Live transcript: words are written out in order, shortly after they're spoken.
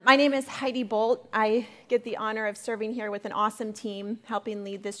My name is Heidi Bolt. I get the honor of serving here with an awesome team, helping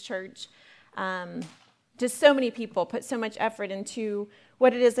lead this church. Just so many people put so much effort into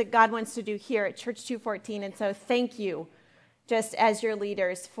what it is that God wants to do here at Church 214, and so thank you, just as your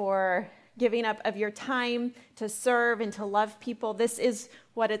leaders, for giving up of your time to serve and to love people. This is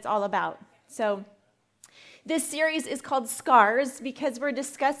what it's all about. So this series is called Scars because we're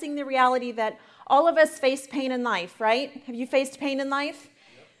discussing the reality that all of us face pain in life, right? Have you faced pain in life? Yep.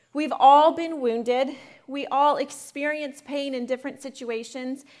 We've all been wounded. We all experience pain in different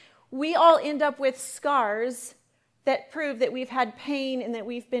situations. We all end up with scars that prove that we've had pain and that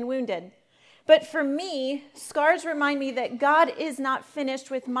we've been wounded. But for me, scars remind me that God is not finished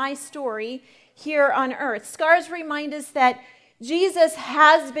with my story here on earth. Scars remind us that Jesus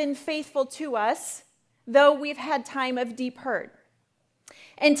has been faithful to us, though we've had time of deep hurt.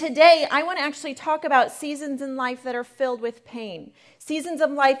 And today, I want to actually talk about seasons in life that are filled with pain, seasons of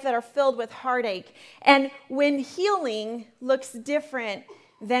life that are filled with heartache, and when healing looks different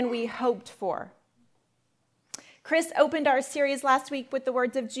than we hoped for. Chris opened our series last week with the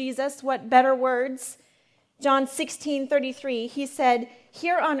words of Jesus. What better words? John 16:33, he said,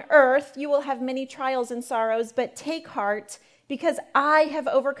 "Here on earth you will have many trials and sorrows, but take heart, because I have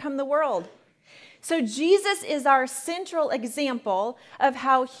overcome the world." So Jesus is our central example of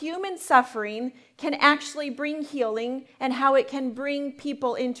how human suffering can actually bring healing and how it can bring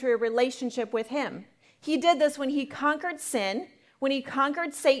people into a relationship with him. He did this when he conquered sin, when he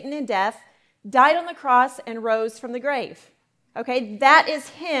conquered Satan and death, died on the cross, and rose from the grave. Okay, that is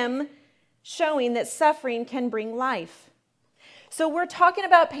him showing that suffering can bring life. So we're talking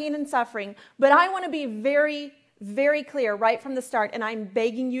about pain and suffering, but I want to be very, very clear right from the start, and I'm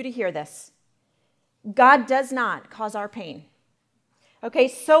begging you to hear this. God does not cause our pain. Okay,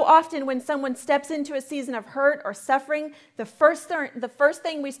 so often when someone steps into a season of hurt or suffering, the first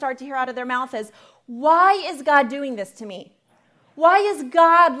thing we start to hear out of their mouth is, "Why is God doing this to me? Why is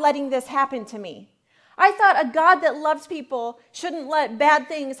God letting this happen to me? I thought a God that loves people shouldn't let bad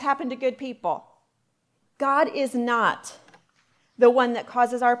things happen to good people." God is not the one that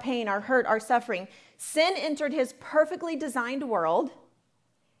causes our pain, our hurt, our suffering. Sin entered his perfectly designed world,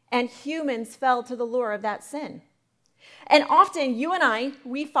 and humans fell to the lure of that sin. And often, you and I,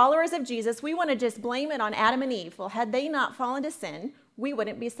 we followers of Jesus, we want to just blame it on Adam and Eve. Well, had they not fallen to sin, we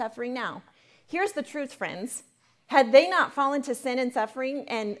wouldn't be suffering now. Here's the truth, friends. Had they not fallen to sin and suffering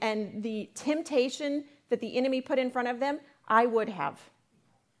and the temptation that the enemy put in front of them, I would have.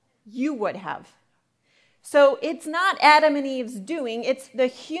 You would have. So it's not Adam and Eve's doing, it's the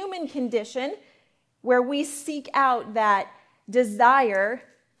human condition where we seek out that desire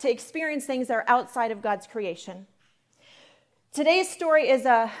to experience things that are outside of God's creation. Today's story is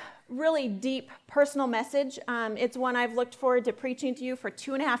a really deep personal message. It's one I've looked forward to preaching to you for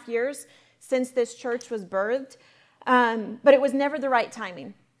 2.5 years since this church was birthed. But it was never the right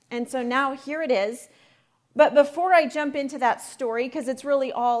timing. And so now here it is. But before I jump into that story, because it's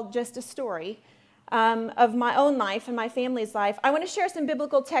really all just a story of my own life and my family's life, I want to share some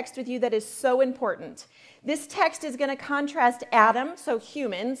biblical text with you that is so important. This text is going to contrast Adam, so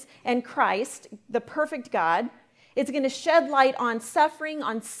humans, and Christ, the perfect God. It's going to shed light on suffering,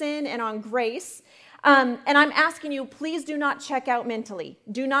 on sin, and on grace. And I'm asking you, please do not check out mentally.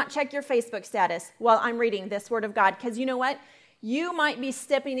 Do not check your Facebook status while I'm reading this word of God. Because you know what? You might be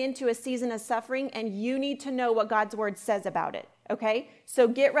stepping into a season of suffering, and you need to know what God's word says about it. Okay? So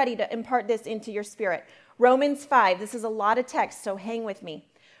get ready to impart this into your spirit. Romans 5. This is a lot of text, so hang with me.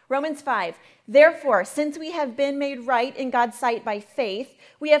 Romans 5. "Therefore, since we have been made right in God's sight by faith,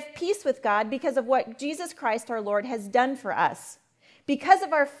 we have peace with God because of what Jesus Christ our Lord has done for us. Because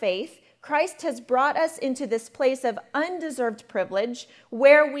of our faith, Christ has brought us into this place of undeserved privilege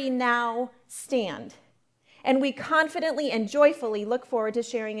where we now stand. And we confidently and joyfully look forward to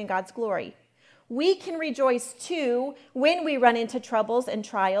sharing in God's glory. We can rejoice too when we run into troubles and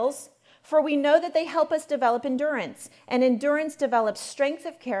trials, for we know that they help us develop endurance, and endurance develops strength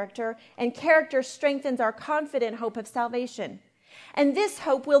of character, and character strengthens our confident hope of salvation. And this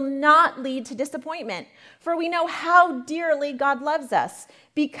hope will not lead to disappointment, for we know how dearly God loves us,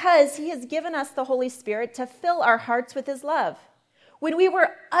 because he has given us the Holy Spirit to fill our hearts with his love. When we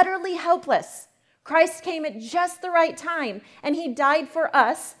were utterly helpless, Christ came at just the right time, and he died for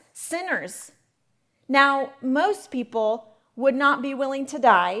us, sinners. Now, most people would not be willing to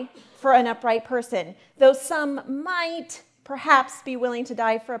die for an upright person, though some might perhaps be willing to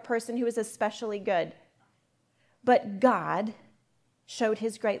die for a person who is especially good. But God showed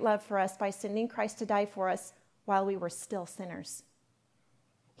his great love for us by sending Christ to die for us while we were still sinners.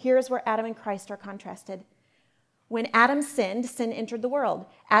 Here's where Adam and Christ are contrasted. When Adam sinned, sin entered the world.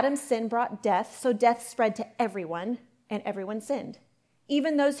 Adam's sin brought death, so death spread to everyone, and everyone sinned.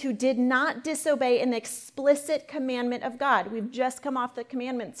 Even those who did not disobey an explicit commandment of God. We've just come off the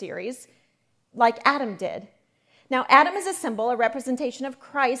commandment series, like Adam did. Now, Adam is a symbol, a representation of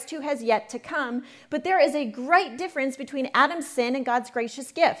Christ who has yet to come, but there is a great difference between Adam's sin and God's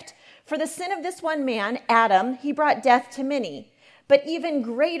gracious gift. For the sin of this one man, Adam, he brought death to many. But even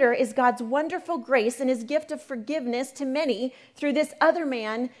greater is God's wonderful grace and his gift of forgiveness to many through this other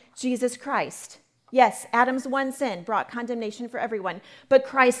man, Jesus Christ. Yes, Adam's one sin brought condemnation for everyone, but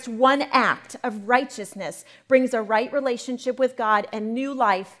Christ's one act of righteousness brings a right relationship with God and new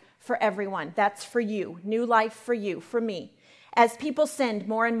life for everyone. That's for you. New life for you, for me. As people sinned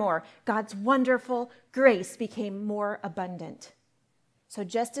more and more, God's wonderful grace became more abundant. So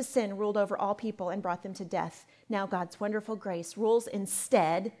just as sin ruled over all people and brought them to death, now God's wonderful grace rules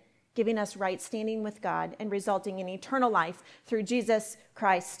instead, giving us right standing with God and resulting in eternal life through Jesus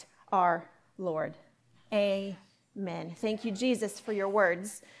Christ our Lord. Amen. Thank you, Jesus, for your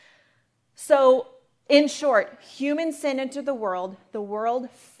words. So, in short, human sin entered the world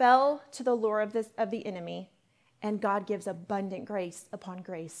fell to the lure of the enemy, and God gives abundant grace upon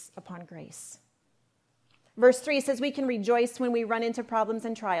grace upon grace. Verse 3 says we can rejoice when we run into problems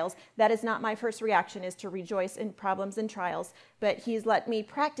and trials. That is not my first reaction, is to rejoice in problems and trials. But he's let me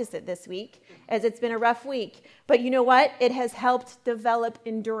practice it this week, as it's been a rough week. But you know what? It has helped develop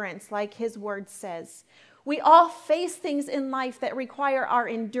endurance, like his word says. We all face things in life that require our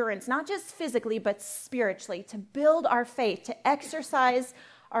endurance, not just physically, but spiritually, to build our faith, to exercise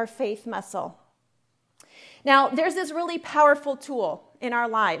our faith muscle. Now, there's this really powerful tool in our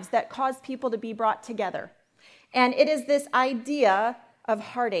lives that cause people to be brought together. And it is this idea of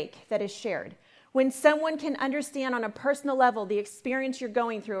heartache that is shared. When someone can understand on a personal level the experience you're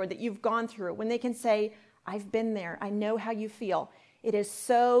going through or that you've gone through, when they can say, I've been there, I know how you feel. It is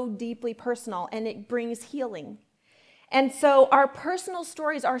so deeply personal and it brings healing. And so our personal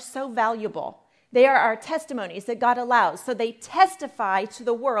stories are so valuable. They are our testimonies that God allows. So they testify to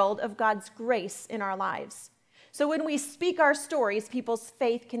the world of God's grace in our lives. So when we speak our stories, people's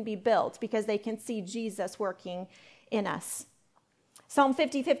faith can be built because they can see Jesus working in us. Psalm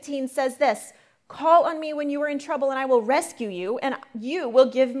 50:15 says this, call on me when you are in trouble and I will rescue you and you will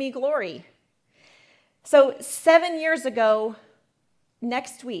give me glory. So 7 years ago,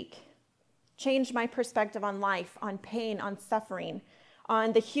 next week, changed my perspective on life, on pain, on suffering,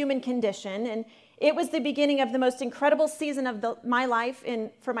 on the human condition. And it was the beginning of the most incredible season of my life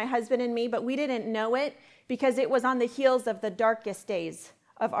for my husband and me, but we didn't know it because it was on the heels of the darkest days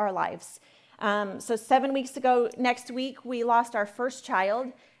of our lives. So 7 weeks ago, next week, we lost our first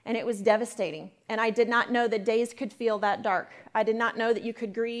child, and it was devastating. And I did not know that days could feel that dark. I did not know that you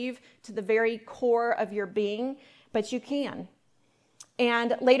could grieve to the very core of your being, but you can.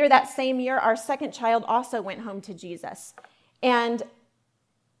 And later that same year, our second child also went home to Jesus. And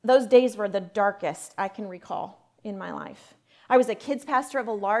those days were the darkest I can recall in my life. I was a kids pastor of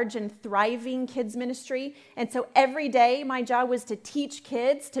a large and thriving kids ministry. And so every day my job was to teach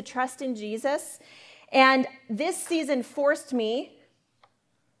kids to trust in Jesus. And this season forced me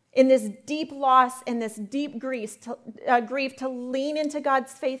in this deep loss and this deep grief to lean into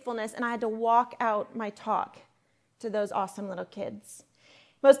God's faithfulness. And I had to walk out my talk to those awesome little kids.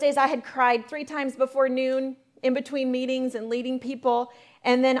 Most days I had cried 3 times before noon in between meetings and leading people.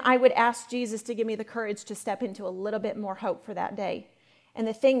 And then I would ask Jesus to give me the courage to step into a little bit more hope for that day. And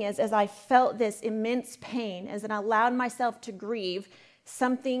the thing is, as I felt this immense pain, as I allowed myself to grieve,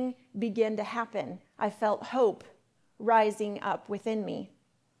 something began to happen. I felt hope rising up within me.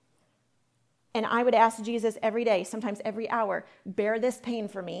 And I would ask Jesus every day, sometimes every hour, bear this pain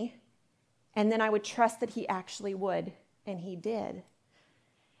for me. And then I would trust that he actually would. And he did.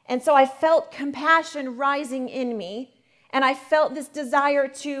 And so I felt compassion rising in me. And I felt this desire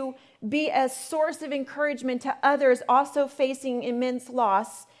to be a source of encouragement to others also facing immense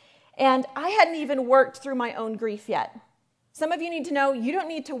loss. And I hadn't even worked through my own grief yet. Some of you need to know you don't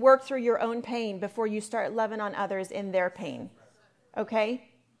need to work through your own pain before you start loving on others in their pain. Okay?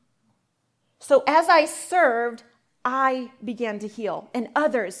 So as I served, I began to heal and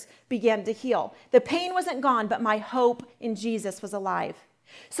others began to heal. The pain wasn't gone, but my hope in Jesus was alive.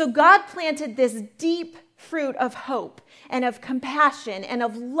 So God planted this deep fruit of hope and of compassion and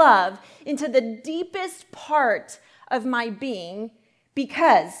of love into the deepest part of my being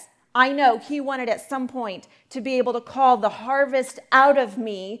because I know he wanted at some point to be able to call the harvest out of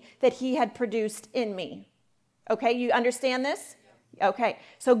me that he had produced in me. Okay, you understand this? Okay,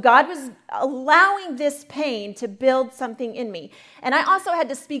 so God was allowing this pain to build something in me. And I also had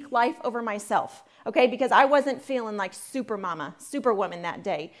to speak life over myself. okay, because I wasn't feeling like superwoman that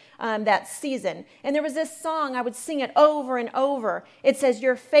day, that season. And there was this song, I would sing it over and over. It says,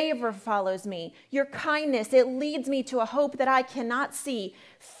 your favor follows me, your kindness, it leads me to a hope that I cannot see.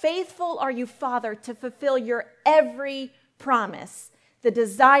 Faithful are you, Father, to fulfill your every promise. The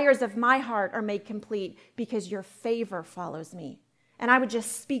desires of my heart are made complete because your favor follows me. And I would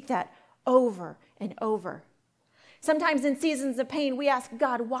just speak that over and over. Sometimes in seasons of pain, we ask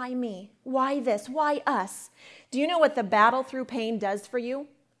God, why me? Why this? Why us? Do you know what the battle through pain does for you?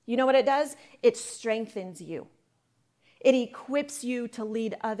 You know what it does? It strengthens you. It equips you to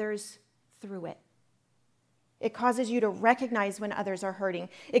lead others through it. It causes you to recognize when others are hurting.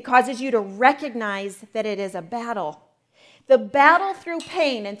 It causes you to recognize that it is a battle. The battle through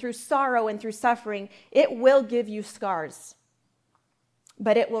pain and through sorrow and through suffering, it will give you scars.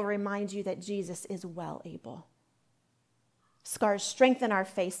 But it will remind you that Jesus is well able. Scars strengthen our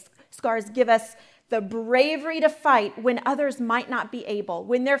faith. Scars give us the bravery to fight when others might not be able,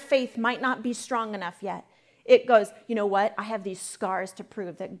 when their faith might not be strong enough yet. It goes, you know what? I have these scars to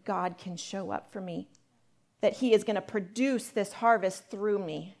prove that God can show up for me, that he is going to produce this harvest through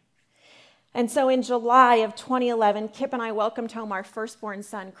me. And so in July of 2011, Kip and I welcomed home our firstborn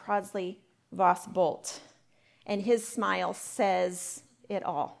son, Crosley Voss Bolt. And his smile says it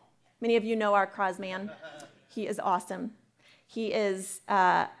all. Many of you know our Cros man. He is awesome. He is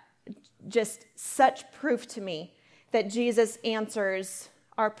just such proof to me that Jesus answers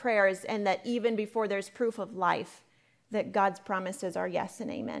our prayers and that even before there's proof of life, that God's promises are yes and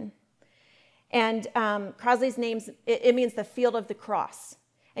amen. And Crosley's name, it means the field of the cross.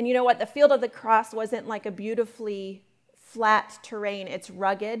 And you know what? The field of the cross wasn't like a beautifully flat terrain. It's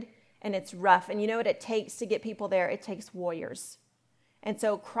rugged and it's rough. And you know what it takes to get people there? It takes warriors. And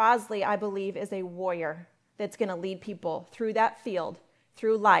so Crosley, I believe, is a warrior that's going to lead people through that field,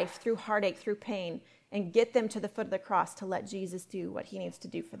 through life, through heartache, through pain, and get them to the foot of the cross to let Jesus do what he needs to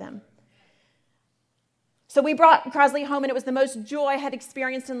do for them. So we brought Crosley home, and it was the most joy I had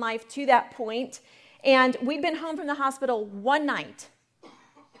experienced in life to that point. And we'd been home from the hospital one night.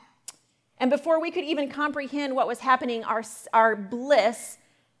 And before we could even comprehend what was happening, our bliss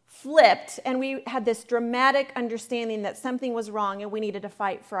flipped, and we had this dramatic understanding that something was wrong and we needed to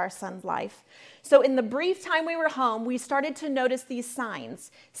fight for our son's life. So in the brief time we were home, we started to notice these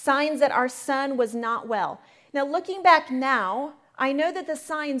signs that our son was not well. Now, looking back now, I know that the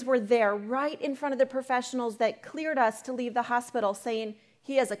signs were there right in front of the professionals that cleared us to leave the hospital, saying,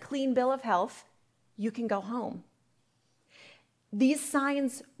 he has a clean bill of health, you can go home. These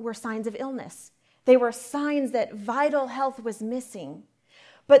signs were signs of illness. They were signs that vital health was missing.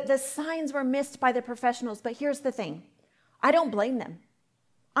 But the signs were missed by the professionals. But here's the thing. I don't blame them.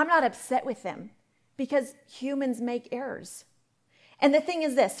 I'm not upset with them because humans make errors. And the thing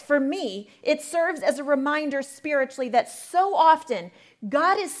is this, for me, it serves as a reminder spiritually that so often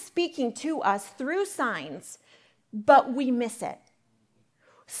God is speaking to us through signs, but we miss it.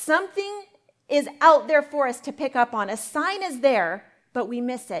 Something is out there for us to pick up on. A sign is there, but we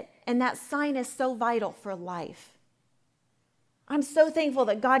miss it. And that sign is so vital for life. I'm so thankful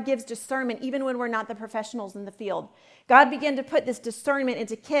that God gives discernment even when we're not the professionals in the field. God began to put this discernment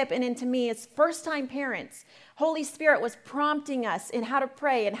into Kip and into me as first-time parents. Holy Spirit was prompting us in how to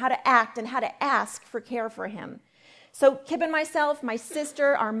pray and how to act and how to ask for care for him. So Kip and myself, my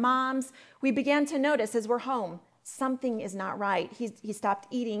sister, our moms, we began to notice as we're home, something is not right. He stopped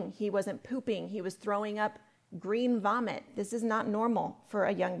eating. He wasn't pooping. He was throwing up green vomit. This is not normal for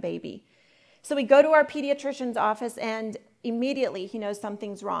a young baby. So we go to our pediatrician's office, and immediately he knows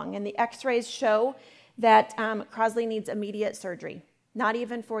something's wrong. And the x-rays show that Crosley needs immediate surgery. Not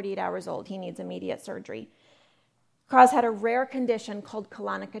even 48 hours old. He needs immediate surgery. Cros had a rare condition called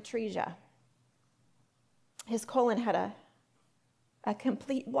colonic atresia. His colon had a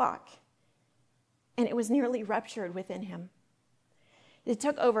complete block, and it was nearly ruptured within him. It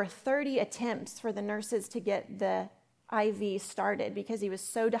took over 30 attempts for the nurses to get the IV started because he was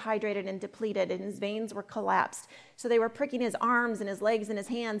so dehydrated and depleted and his veins were collapsed. So they were pricking his arms and his legs and his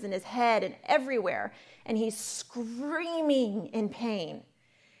hands and his head and everywhere. And he's screaming in pain.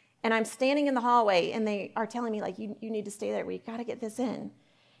 And I'm standing in the hallway and they are telling me, like, you need to stay there. We got to get this in.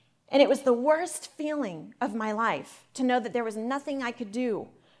 And it was the worst feeling of my life to know that there was nothing I could do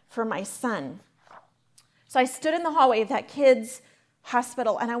for my son. So I stood in the hallway of that kid's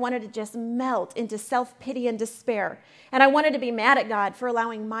hospital, and I wanted to just melt into self-pity and despair. And I wanted to be mad at God for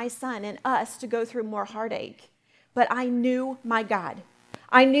allowing my son and us to go through more heartache. But I knew my God.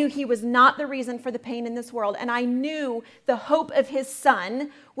 I knew he was not the reason for the pain in this world, and I knew the hope of his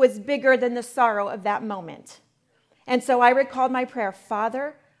son was bigger than the sorrow of that moment. And so I recalled my prayer,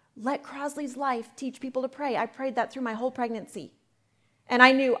 Father, Let Crosley's life teach people to pray. I prayed that through my whole pregnancy. And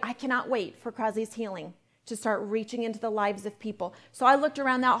I knew I cannot wait for Crosley's healing to start reaching into the lives of people. So I looked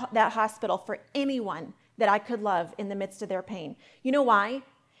around that hospital for anyone that I could love in the midst of their pain. You know why?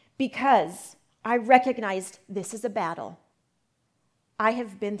 Because I recognized this is a battle. I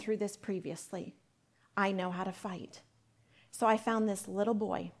have been through this previously. I know how to fight. So I found this little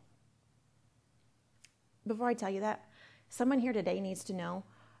boy. Before I tell you that, someone here today needs to know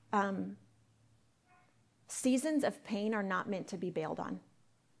seasons of pain are not meant to be bailed on.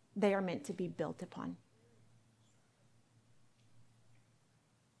 They are meant to be built upon.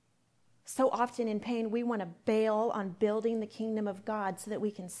 So often in pain, we want to bail on building the kingdom of God so that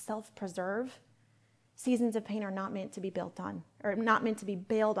we can self-preserve. Seasons of pain are not meant to be built on, or not meant to be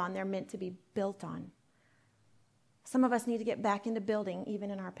bailed on. They're meant to be built on. Some of us need to get back into building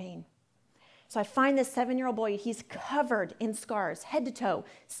even in our pain. So I find this 7-year-old boy. He's covered in scars, head to toe,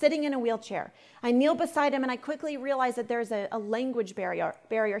 sitting in a wheelchair. I kneel beside him, and I quickly realize that there's a language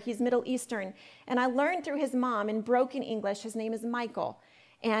barrier. He's Middle Eastern. And I learned through his mom in broken English, his name is Michael.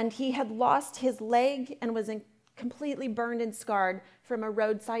 And he had lost his leg and was completely burned and scarred from a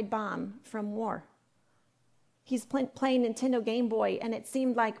roadside bomb from war. He's playing Nintendo Game Boy, and it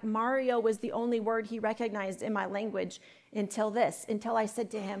seemed like Mario was the only word he recognized in my language until I said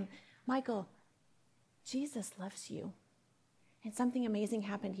to him, Michael, Jesus loves you. And something amazing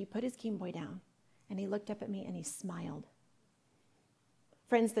happened. He put his Game Boy down, and he looked up at me, and he smiled.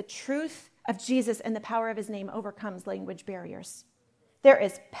 Friends, the truth of Jesus and the power of his name overcomes language barriers. There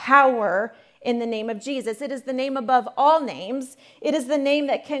is power in the name of Jesus. It is the name above all names. It is the name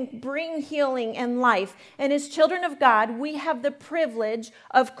that can bring healing and life. And as children of God, we have the privilege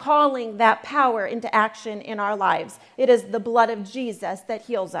of calling that power into action in our lives. It is the blood of Jesus that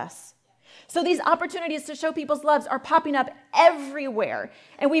heals us. So these opportunities to show people's loves are popping up everywhere,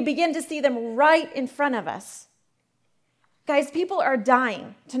 and we begin to see them right in front of us. Guys, people are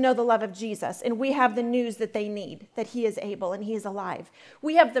dying to know the love of Jesus, and we have the news that they need, that he is able and he is alive.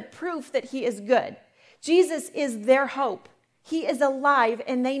 We have the proof that he is good. Jesus is their hope. He is alive,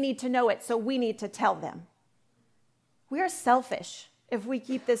 and they need to know it, so we need to tell them. We are selfish if we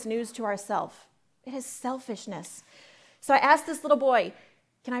keep this news to ourselves. It is selfishness. So I asked this little boy,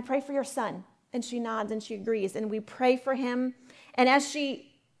 can I pray for your son? And she nods and she agrees, and we pray for him. And as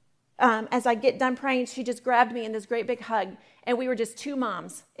I get done praying, she just grabbed me in this great big hug, and we were just two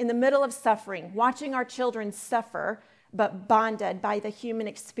moms in the middle of suffering, watching our children suffer, but bonded by the human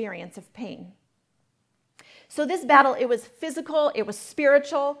experience of pain. So this battle, it was physical, it was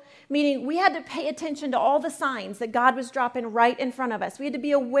spiritual, meaning we had to pay attention to all the signs that God was dropping right in front of us. We had to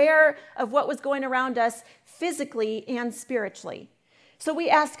be aware of what was going around us physically and spiritually. So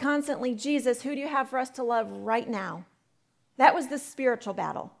we asked constantly, Jesus, who do you have for us to love right now? That was the spiritual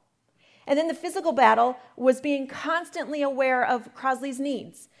battle. And then the physical battle was being constantly aware of Crosley's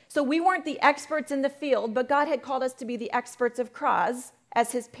needs. So we weren't the experts in the field, but God had called us to be the experts of Cros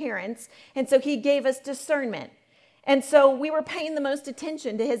as his parents. And so he gave us discernment. And so we were paying the most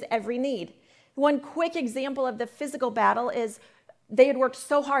attention to his every need. One quick example of the physical battle is they had worked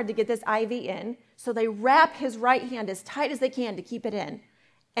so hard to get this IV in, so they wrap his right hand as tight as they can to keep it in.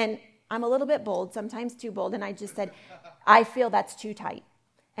 And I'm a little bit bold, sometimes too bold, and I just said, I feel that's too tight.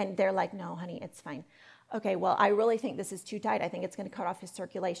 And they're like, no, honey, it's fine. Okay, well, I really think this is too tight. I think it's going to cut off his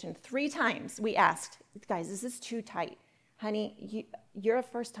circulation. 3 times we asked, guys, is this too tight? Honey, you're a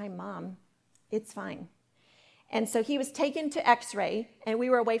first-time mom. It's fine. And so he was taken to X-ray, and we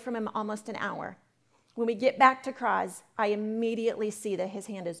were away from him almost an hour. When we get back to Cros, I immediately see that his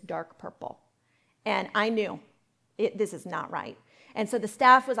hand is dark purple. And I knew this is not right. And so the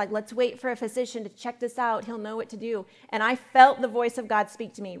staff was like, let's wait for a physician to check this out. He'll know what to do. And I felt the voice of God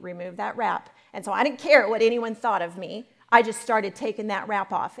speak to me, remove that wrap. And so I didn't care what anyone thought of me. I just started taking that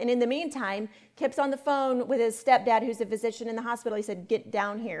wrap off. And in the meantime, Kip's on the phone with his stepdad, who's a physician in the hospital. He said, get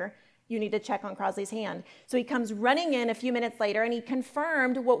down here. You need to check on Crosley's hand. So he comes running in a few minutes later, and he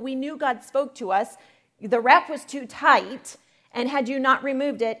confirmed what we knew God spoke to us. The wrap was too tight, and had you not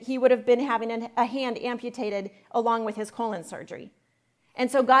removed it, he would have been having a hand amputated along with his colon surgery. And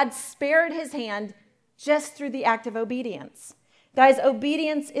so God spared his hand just through the act of obedience. Guys,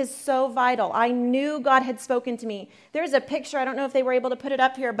 obedience is so vital. I knew God had spoken to me. There's a picture, I don't know if they were able to put it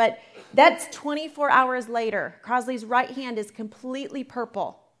up here, but that's 24 hours later. Crosley's right hand is completely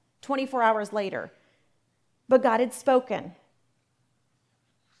purple 24 hours later. But God had spoken.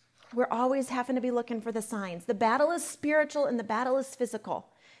 We're always having to be looking for the signs. The battle is spiritual and the battle is physical.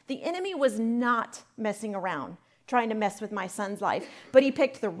 The enemy was not messing around, trying to mess with my son's life, but he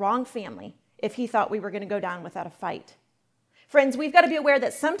picked the wrong family if he thought we were going to go down without a fight. Friends, we've got to be aware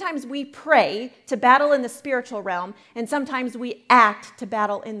that sometimes we pray to battle in the spiritual realm, and sometimes we act to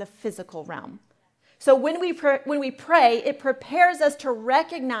battle in the physical realm. So when we pray, it prepares us to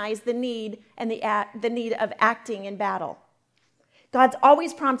recognize the need and the need of acting in battle. God's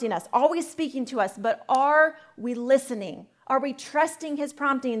always prompting us, always speaking to us, but are we listening? Are we trusting his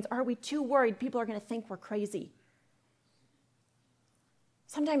promptings? Are we too worried people are going to think we're crazy?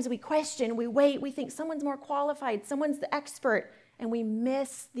 Sometimes we question, we wait, we think someone's more qualified, someone's the expert, and we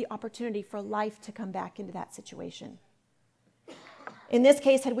miss the opportunity for life to come back into that situation. In this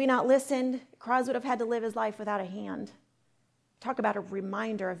case, had we not listened, Croz would have had to live his life without a hand. Talk about a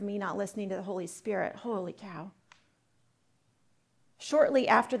reminder of me not listening to the Holy Spirit. Holy cow. Shortly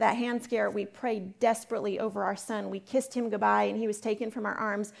after that hand scare, we prayed desperately over our son. We kissed him goodbye, and he was taken from our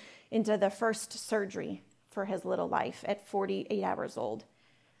arms into the first surgery for his little life at 48 hours old.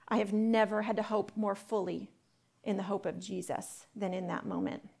 I have never had to hope more fully in the hope of Jesus than in that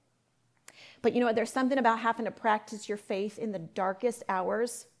moment. But you know what? There's something about having to practice your faith in the darkest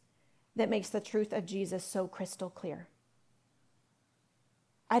hours that makes the truth of Jesus so crystal clear.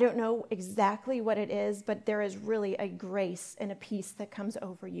 I don't know exactly what it is, but there is really a grace and a peace that comes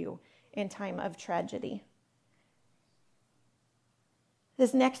over you in time of tragedy.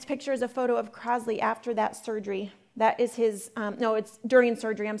 This next picture is a photo of Crosley after that surgery. That is his, it's during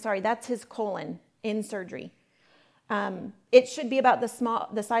surgery, That's his colon in surgery. It should be about the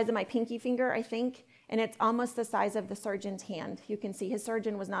size of my pinky finger, I think, and it's almost the size of the surgeon's hand. You can see his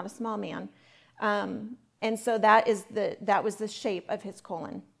surgeon was not a small man. And so that was the shape of his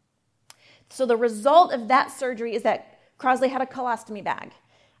colon. So the result of that surgery is that Crosley had a colostomy bag,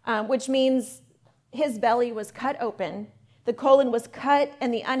 which means his belly was cut open, the colon was cut,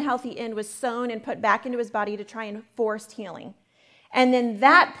 and the unhealthy end was sewn and put back into his body to try and force healing. And then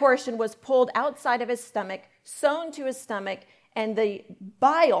that portion was pulled outside of his stomach, sewn to his stomach, and the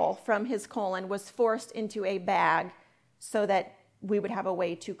bile from his colon was forced into a bag so that we would have a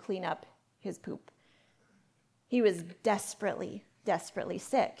way to clean up his poop. He was desperately, desperately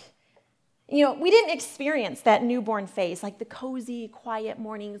sick. You know, we didn't experience that newborn phase, like the cozy, quiet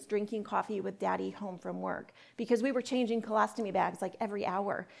mornings drinking coffee with daddy home from work, because we were changing colostomy bags like every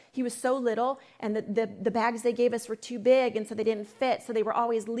hour. He was so little, and the bags they gave us were too big, and so they didn't fit, so they were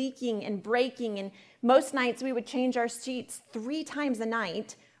always leaking and breaking, and most nights we would change our sheets 3 times a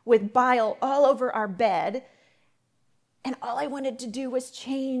night with bile all over our bed, and all I wanted to do was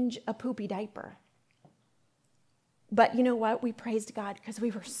change a poopy diaper. But you know what? We praised God because we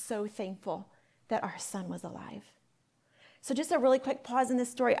were so thankful that our son was alive. So just a really quick pause in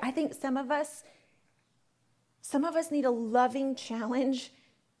this story. I think some of us need a loving challenge.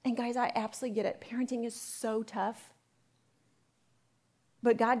 And guys, I absolutely get it. Parenting is so tough.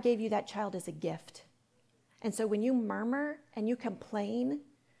 But God gave you that child as a gift. And so when you murmur and you complain,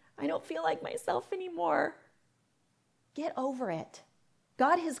 I don't feel like myself anymore. Get over it.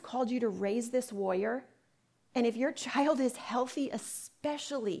 God has called you to raise this warrior. And if your child is healthy,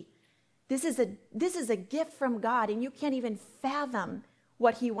 especially, this is a gift from God, and you can't even fathom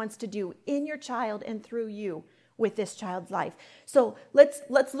what he wants to do in your child and through you with this child's life. So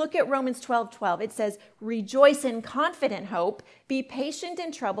let's look at Romans 12:12. It says, "Rejoice in confident hope, be patient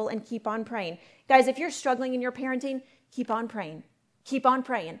in trouble, and keep on praying." Guys, if you're struggling in your parenting, keep on praying. Keep on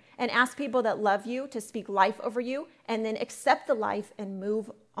praying and ask people that love you to speak life over you, and then accept the life and move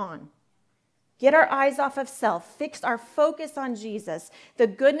on. Get our eyes off of self, fix our focus on Jesus. The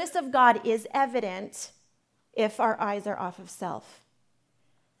goodness of God is evident if our eyes are off of self.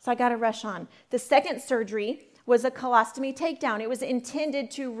 So I got to rush on. The second surgery was a colostomy takedown. It was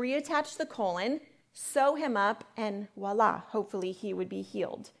intended to reattach the colon, sew him up, and voila, hopefully he would be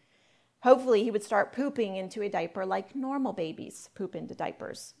healed. Hopefully he would start pooping into a diaper like normal babies poop into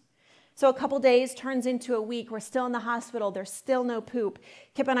diapers. So a couple days turns into a week. We're still in the hospital. There's still no poop.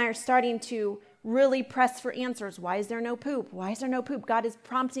 Kip and I are starting to really press for answers. Why is there no poop? Why is there no poop? God is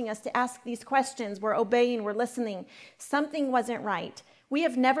prompting us to ask these questions. We're obeying. We're listening. Something wasn't right. We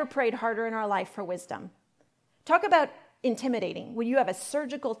have never prayed harder in our life for wisdom. Talk about intimidating. When you have a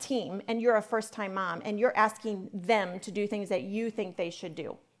surgical team and you're a first-time mom and you're asking them to do things that you think they should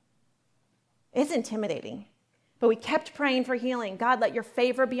do. It's intimidating. But we kept praying for healing. God, let your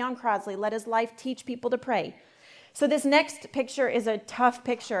favor be on Crosley. Let his life teach people to pray. So this next picture is a tough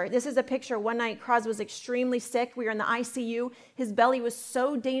picture. This is a picture one night Cros was extremely sick. We were in the ICU. His belly was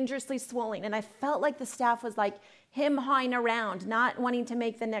so dangerously swollen. And I felt like the staff was like him-hawing around, not wanting to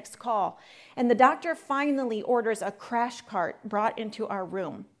make the next call. And the doctor finally orders a crash cart brought into our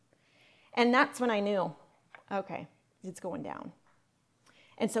room. And that's when I knew, okay, it's going down.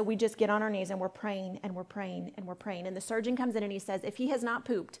 And so we just get on our knees and we're praying and we're praying and we're praying. And the surgeon comes in and he says, if he has not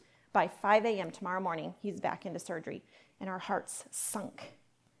pooped by 5 a.m. tomorrow morning, he's back into surgery. And our hearts sunk.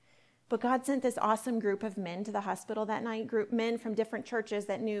 But God sent this awesome group of men to the hospital that night, men from different churches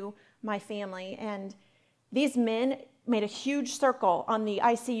that knew my family. And these men made a huge circle on the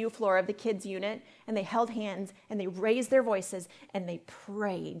ICU floor of the kids' unit, and they held hands, and they raised their voices, and they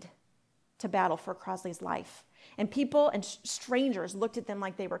prayed to battle for Crosley's life. And people and strangers looked at them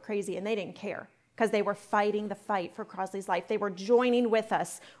like they were crazy, and they didn't care because they were fighting the fight for Crosley's life. They were joining with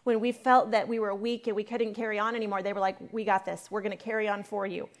us. When we felt that we were weak and we couldn't carry on anymore, they were like, we got this. We're going to carry on for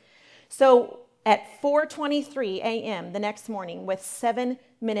you. So at 4:23 a.m. the next morning, with 7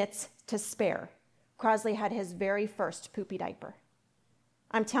 minutes to spare, Crosley had his very first poopy diaper.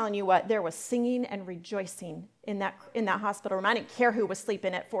 I'm telling you what, there was singing and rejoicing in that hospital room. I didn't care who was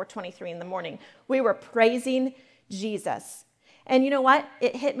sleeping at 4:23 in the morning. We were praising Jesus. And you know what?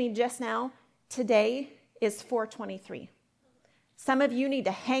 It hit me just now. Today is 4:23. Some of you need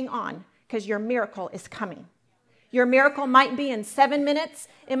to hang on because your miracle is coming. Your miracle might be in 7 minutes.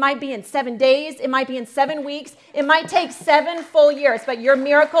 It might be in 7 days. It might be in 7 weeks. It might take 7 full years, but your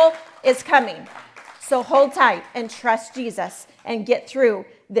miracle is coming. So hold tight and trust Jesus and get through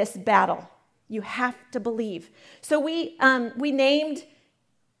this battle. You have to believe. So we named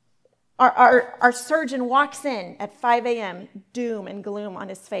our surgeon walks in at 5 a.m., doom and gloom on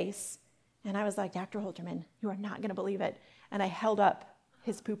his face. And I was like, Dr. Holterman, you are not going to believe it. And I held up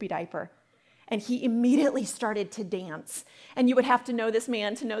his poopy diaper. And he immediately started to dance. And you would have to know this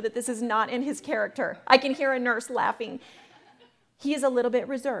man to know that this is not in his character. I can hear a nurse laughing. He is a little bit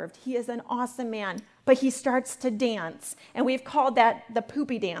reserved. He is an awesome man. But he starts to dance. And we've called that the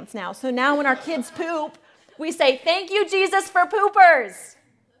poopy dance now. So now when our kids poop, we say, thank you, Jesus, for poopers.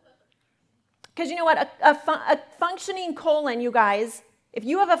 Because you know what? A functioning colon, you guys, if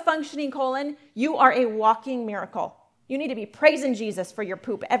you have a functioning colon, you are a walking miracle. You need to be praising Jesus for your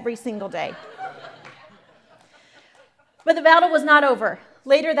poop every single day. But the battle was not over.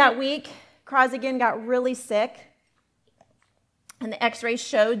 Later that week, Crosley again got really sick. And the x-rays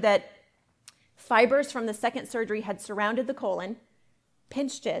showed that fibers from the second surgery had surrounded the colon,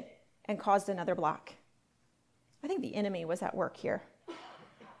 pinched it, and caused another block. I think the enemy was at work here.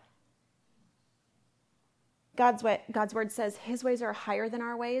 God's word says his ways are higher than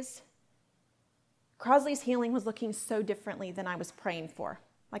our ways. Crosley's healing was looking so differently than I was praying for.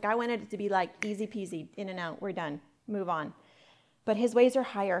 Like I wanted it to be like easy peasy, in and out, we're done, move on. But his ways are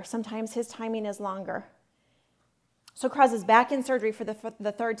higher. Sometimes his timing is longer. So Crosley's back in surgery for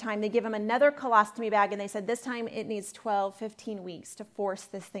the third time. They give him another colostomy bag, and they said this time it needs 12, 15 weeks to force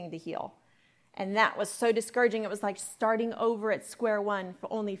this thing to heal. And that was so discouraging. It was like starting over at square one,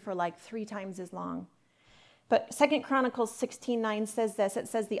 only for like 3 times as long. But 2 Chronicles 16:9 says this. It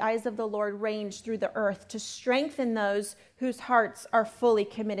says, the eyes of the Lord range through the earth to strengthen those whose hearts are fully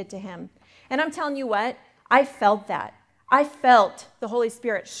committed to him. And I'm telling you what, I felt that. I felt the Holy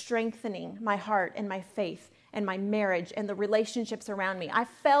Spirit strengthening my heart and my faith and my marriage and the relationships around me. I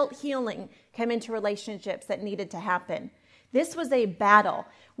felt healing come into relationships that needed to happen. This was a battle.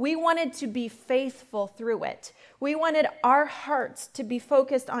 We wanted to be faithful through it. We wanted our hearts to be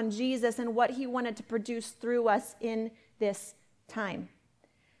focused on Jesus and what he wanted to produce through us in this time.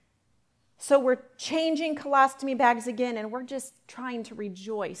 So we're changing colostomy bags again, and we're just trying to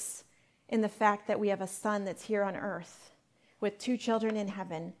rejoice in the fact that we have a son that's here on earth with 2 children in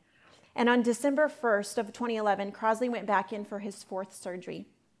heaven. And on December 1st of 2011, Crosley went back in for his 4th surgery.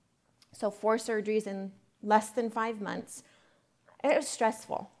 So 4 surgeries in less than 5 months. It was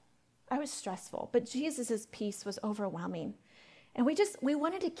stressful. I was stressful, but Jesus' peace was overwhelming. And we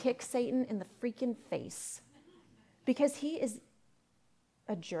wanted to kick Satan in the freaking face because he is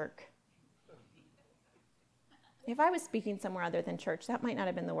a jerk. If I was speaking somewhere other than church, that might not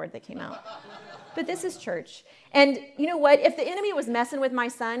have been the word that came out. But this is church. And you know what? If the enemy was messing with my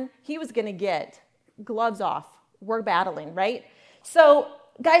son, he was going to get gloves off. We're battling, right? So,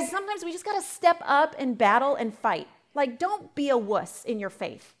 guys, sometimes we just got to step up and battle and fight. Like, don't be a wuss in your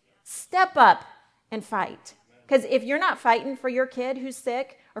faith. Step up and fight. Because if you're not fighting for your kid who's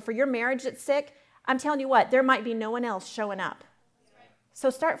sick or for your marriage that's sick, I'm telling you what, there might be no one else showing up. So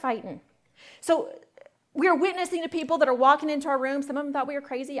start fighting. So we are witnessing to people that are walking into our room. Some of them thought we were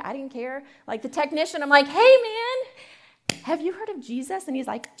crazy. I didn't care. Like the technician, I'm like, hey, man, have you heard of Jesus? And he's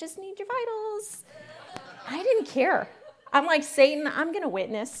like, just need your vitals. I didn't care. I'm like, Satan, I'm going to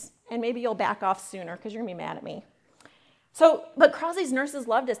witness, and maybe you'll back off sooner because you're going to be mad at me. So, but Crosley's nurses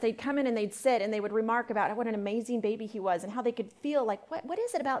loved us. They'd come in and they'd sit and they would remark about what an amazing baby he was and how they could feel like, what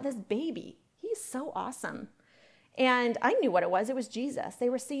is it about this baby? He's so awesome. And I knew what it was. It was Jesus. They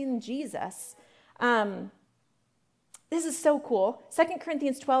were seeing Jesus. This is so cool. 2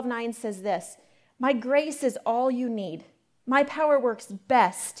 Corinthians 12:9 says this, "My grace is all you need. My power works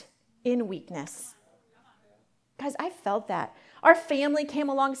best in weakness." Guys, I felt that. Our family came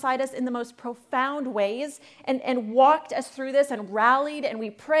alongside us in the most profound ways and walked us through this and rallied, and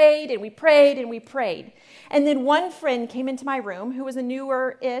we prayed and we prayed and we prayed. And then one friend came into my room who was a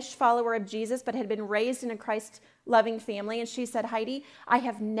newer-ish follower of Jesus but had been raised in a Christ-loving family, and she said, "Heidi, I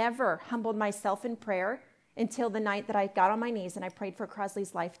have never humbled myself in prayer until the night that I got on my knees and I prayed for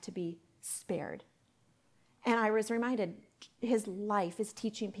Crosley's life to be spared." And I was reminded his life is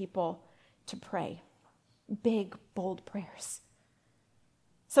teaching people to pray. Big, bold prayers.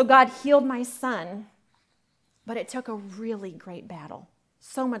 So God healed my son, but it took a really great battle,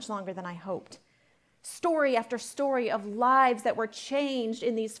 so much longer than I hoped. Story after story of lives that were changed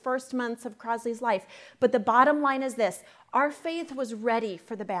in these first months of Crosley's life. But the bottom line is this: our faith was ready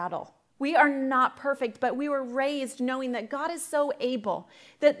for the battle. We are not perfect, but we were raised knowing that God is so able,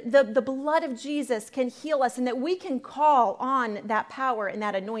 that the blood of Jesus can heal us, and that we can call on that power and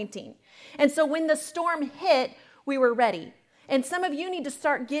that anointing. And so when the storm hit, we were ready. And some of you need to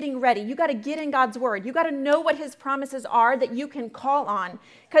start getting ready. You got to get in God's word. You got to know what his promises are that you can call on.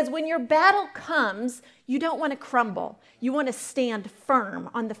 Because when your battle comes, you don't want to crumble. You want to stand firm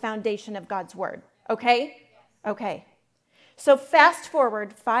on the foundation of God's word. Okay? Okay. So fast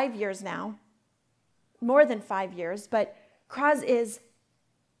forward 5 years now, more than 5 years, but Kraz is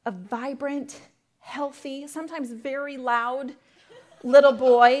a vibrant, healthy, sometimes very loud little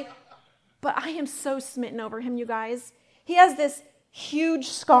boy. But I am so smitten over him, you guys. He has this huge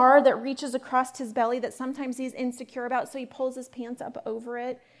scar that reaches across his belly that sometimes he's insecure about, so he pulls his pants up over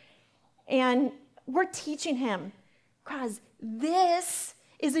it. And we're teaching him, Kraz, this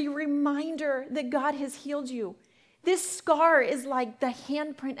is a reminder that God has healed you. This scar is like the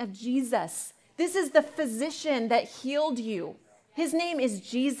handprint of Jesus. This is the physician that healed you. His name is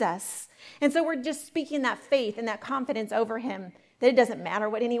Jesus. And so we're just speaking that faith and that confidence over him, that it doesn't matter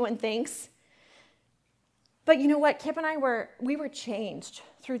what anyone thinks. But you know what? Kip and I were changed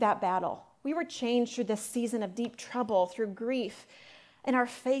through that battle. We were changed through this season of deep trouble, through grief, and our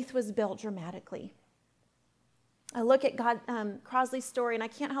faith was built dramatically. I look at Crosley's story, and I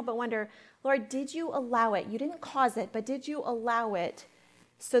can't help but wonder, Lord, did you allow it? You didn't cause it, but did you allow it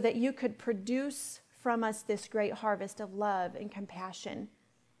so that you could produce from us this great harvest of love and compassion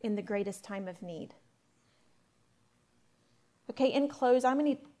in the greatest time of need? Okay, in close, I'm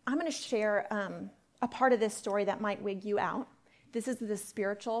going to share a part of this story that might wig you out. This is the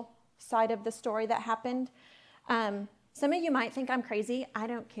spiritual side of the story that happened. Some of you might think I'm crazy. I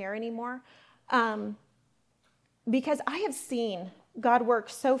don't care anymore. Because I have seen God work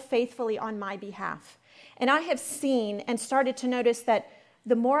so faithfully on my behalf. And I have seen and started to notice that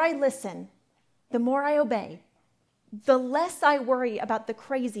the more I listen, the more I obey, the less I worry about the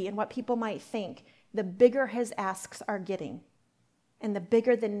crazy and what people might think, the bigger his asks are getting and the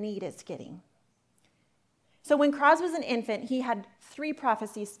bigger the need is getting. So when Kraz was an infant, he had 3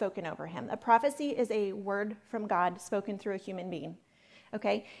 prophecies spoken over him. A prophecy is a word from God spoken through a human being.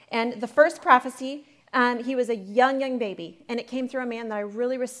 Okay? And the first prophecy, he was a young baby, and it came through a man that I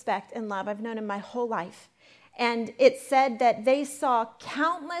really respect and love. I've known him my whole life. And it said that they saw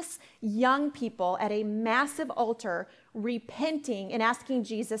countless young people at a massive altar repenting and asking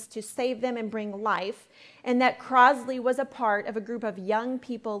Jesus to save them and bring life, and that Crosley was a part of a group of young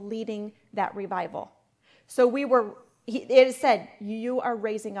people leading that revival. So it said, you are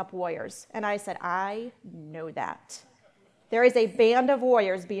raising up warriors. And I said, I know that. There is a band of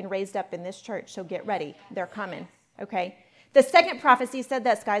warriors being raised up in this church, so get ready. They're coming, okay? The second prophecy said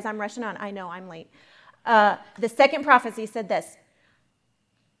this. Guys, I'm rushing on. I know, I'm late. The second prophecy said this.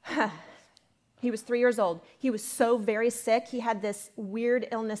 He was 3 years old. He was so very sick. He had this weird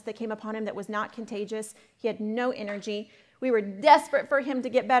illness that came upon him that was not contagious. He had no energy. We were desperate for him to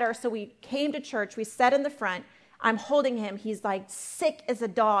get better, so we came to church. We sat in the front. I'm holding him. He's like sick as a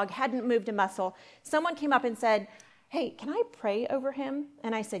dog, hadn't moved a muscle. Someone came up and said, hey, can I pray over him?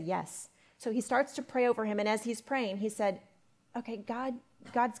 And I said, yes. So he starts to pray over him, and as he's praying, he said, okay,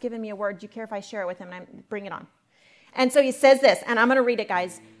 God's given me a word. Do you care if I share it with him? And bring it on. And so he says this, and I'm going to read it,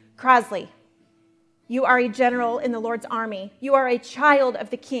 guys. Crosley, you are a general in the Lord's army. You are a child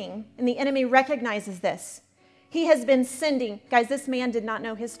of the king, and the enemy recognizes this. He has been sending, guys, this man did not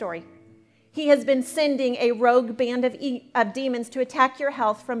know his story. He has been sending a rogue band of demons to attack your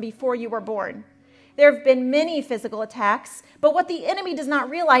health from before you were born. There have been many physical attacks, but what the enemy does not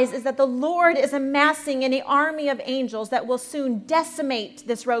realize is that the Lord is amassing an army of angels that will soon decimate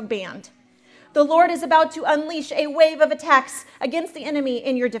this rogue band. The Lord is about to unleash a wave of attacks against the enemy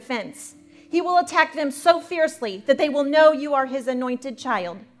in your defense. He will attack them so fiercely that they will know you are his anointed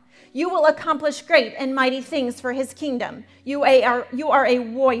child. You will accomplish great and mighty things for his kingdom. You are a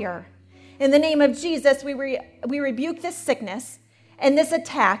warrior. In the name of Jesus, we rebuke this sickness and this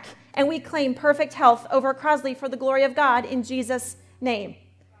attack, and we claim perfect health over Crosley for the glory of God in Jesus' name.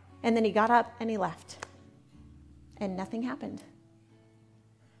 And then he got up and he left. And nothing happened.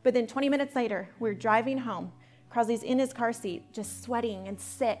 But then 20 minutes later, we're driving home. Crosley's in his car seat, just sweating and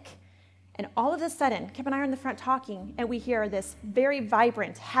sick. And all of a sudden, Kip and I are in the front talking, and we hear this very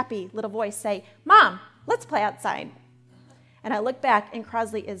vibrant, happy little voice say, "Mom, let's play outside." And I look back, and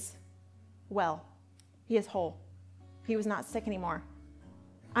Crosley is well. He is whole. He was not sick anymore.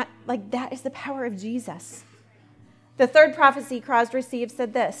 That is the power of Jesus. The third prophecy Crosley received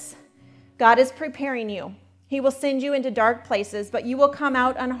said this: God is preparing you. He will send you into dark places, but you will come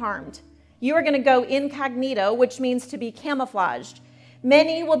out unharmed. You are going to go incognito, which means to be camouflaged.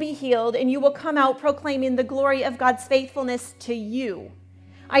 Many will be healed, and you will come out proclaiming the glory of God's faithfulness to you.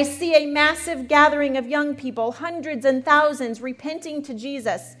 I see a massive gathering of young people, hundreds and thousands, repenting to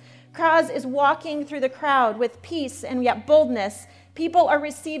Jesus. Kraz is walking through the crowd with peace and yet boldness. People are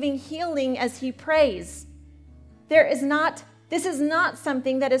receiving healing as he prays. This is not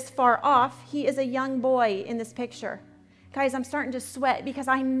something that is far off. He is a young boy in this picture. Guys, I'm starting to sweat because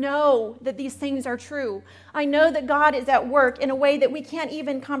I know that these things are true. I know that God is at work in a way that we can't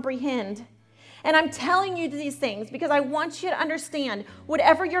even comprehend. And I'm telling you these things because I want you to understand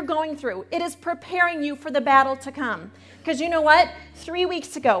whatever you're going through, it is preparing you for the battle to come. Because you know what? 3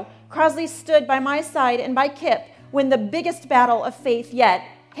 weeks ago, Crosley stood by my side and by Kip when the biggest battle of faith yet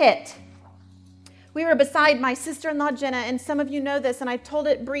hit. We were beside my sister-in-law, Jenna, and some of you know this, and I told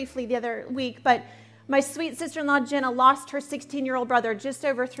it briefly the other week, but my sweet sister-in-law, Jenna, lost her 16-year-old brother just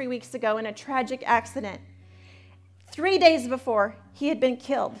over 3 weeks ago in a tragic accident. 3 days before, he had been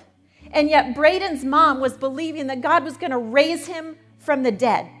killed. And yet Braden's mom was believing that God was going to raise him from the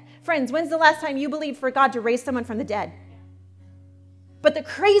dead. Friends, when's the last time you believed for God to raise someone from the dead? But the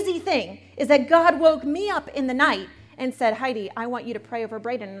crazy thing is that God woke me up in the night and said, "Heidi, I want you to pray over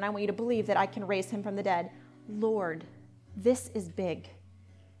Braden, and I want you to believe that I can raise him from the dead." Lord, this is big.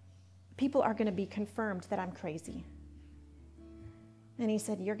 People are going to be confirmed that I'm crazy. And he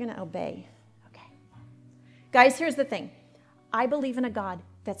said, "You're going to obey." Okay. Guys, here's the thing. I believe in a God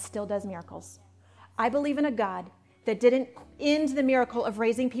that still does miracles. I believe in a God that didn't end the miracle of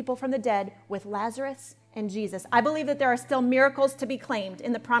raising people from the dead with Lazarus and Jesus. I believe that there are still miracles to be claimed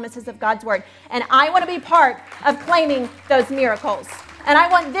in the promises of God's word. And I want to be part of claiming those miracles. And I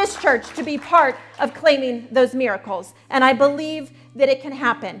want this church to be part of claiming those miracles. And I believe that it can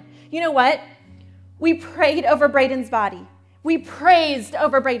happen. You know what? We prayed over Braden's body. We praised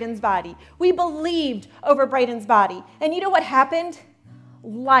over Braden's body. We believed over Braden's body. And you know what happened?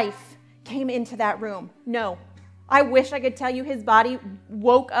 Life came into that room. No. I wish I could tell you his body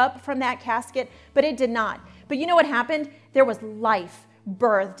woke up from that casket, but it did not. But you know what happened? There was life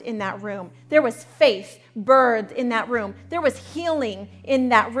birthed in that room. There was faith birthed in that room. There was healing in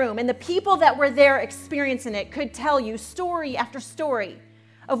that room. And the people that were there experiencing it could tell you story after story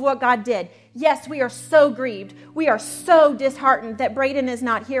of what God did. Yes, we are so grieved. We are so disheartened that Braden is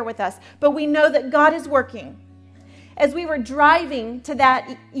not here with us, but we know that God is working. As we were driving to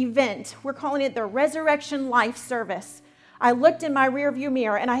that event, we're calling it the Resurrection Life Service, I looked in my rearview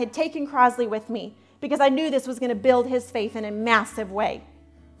mirror, and I had taken Crosley with me because I knew this was going to build his faith in a massive way.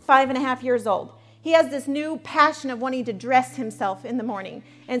 5.5 years old. He has this new passion of wanting to dress himself in the morning,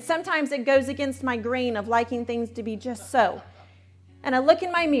 and sometimes it goes against my grain of liking things to be just so. And I look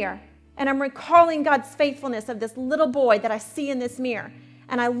in my mirror, and I'm recalling God's faithfulness of this little boy that I see in this mirror.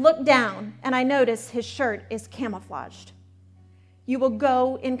 And I look down, and I notice his shirt is camouflaged. You will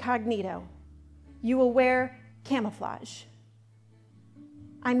go incognito. You will wear camouflage.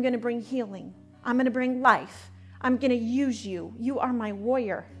 I'm going to bring healing. I'm going to bring life. I'm going to use you. You are my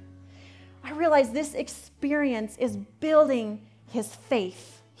warrior. I realize this experience is building his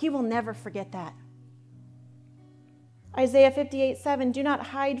faith. He will never forget that. Isaiah 58:7, do not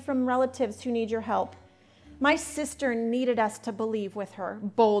hide from relatives who need your help. My sister needed us to believe with her.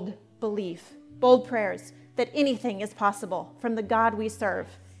 Bold belief, bold prayers that anything is possible from the God we serve,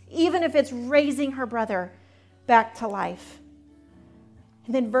 even if it's raising her brother back to life.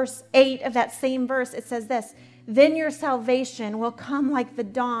 And then verse 8 of that same verse, it says this, then your salvation will come like the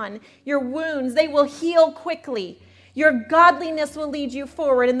dawn. Your wounds, they will heal quickly. Your godliness will lead you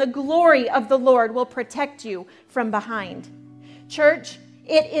forward, and the glory of the Lord will protect you from behind. Church,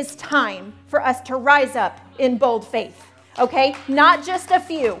 it is time for us to rise up in bold faith, okay? Not just a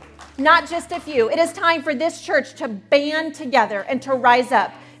few, not just a few. It is time for this church to band together and to rise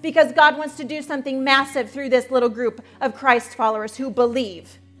up, because God wants to do something massive through this little group of Christ followers who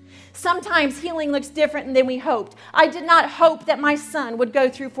believe. Sometimes healing looks different than we hoped. I did not hope that my son would go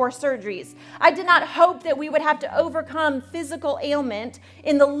through 4 surgeries. I did not hope that we would have to overcome physical ailment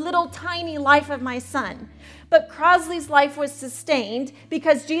in the little tiny life of my son. But Crosley's life was sustained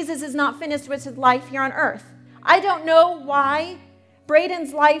because Jesus is not finished with his life here on earth. I don't know why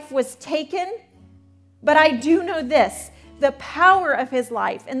Braden's life was taken, but I do know this. The power of his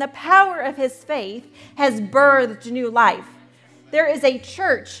life and the power of his faith has birthed new life. There is a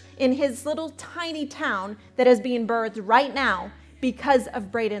church in his little tiny town that is being birthed right now because of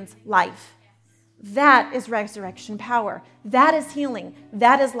Braden's life. That is resurrection power. That is healing.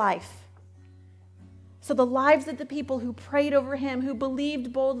 That is life. So the lives of the people who prayed over him, who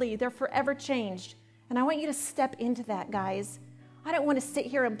believed boldly, they're forever changed. And I want you to step into that, guys. I don't want to sit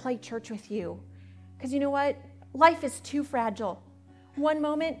here and play church with you. Because you know what? Life is too fragile. One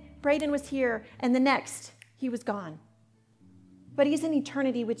moment, Braden was here, and the next, he was gone. But he's in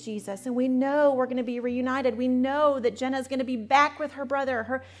eternity with Jesus, and we know we're going to be reunited. We know that Jenna's going to be back with her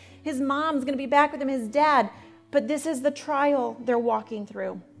brother. His mom's going to be back with him, his dad. But this is the trial they're walking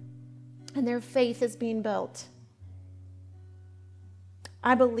through, and their faith is being built.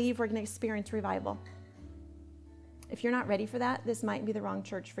 I believe we're going to experience revival. If you're not ready for that, this might be the wrong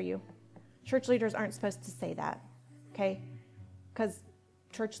church for you. Church leaders aren't supposed to say that, okay? Because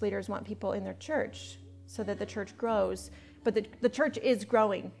church leaders want people in their church so that the church grows. But the church is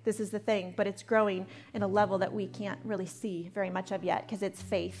growing. This is the thing. But it's growing in a level that we can't really see very much of yet, because it's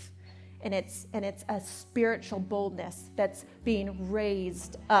faith. And it's a spiritual boldness that's being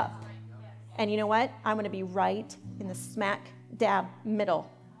raised up. And you know what? I'm going to be right in the smack dab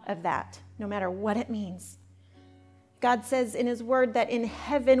middle of that, no matter what it means. God says in his word that in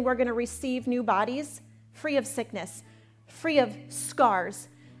heaven we're going to receive new bodies, free of sickness, free of scars.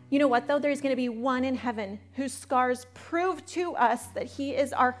 You know what, though? There's going to be one in heaven whose scars prove to us that he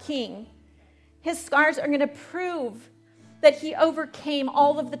is our king. His scars are going to prove that he overcame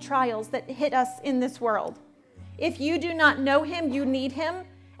all of the trials that hit us in this world. If you do not know him, you need him,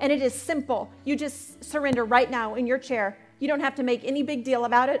 and it is simple. You just surrender right now in your chair. You don't have to make any big deal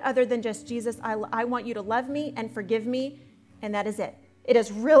about it other than just, Jesus, I want you to love me and forgive me, and that is it. It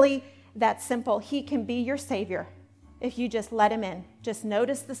is really that simple. He can be your Savior if you just let him in. Just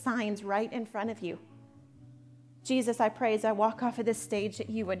notice the signs right in front of you. Jesus, I pray as I walk off of this stage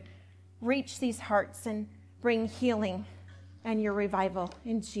that you would reach these hearts and bring healing and your revival.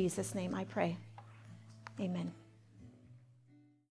 In Jesus' name I pray. Amen.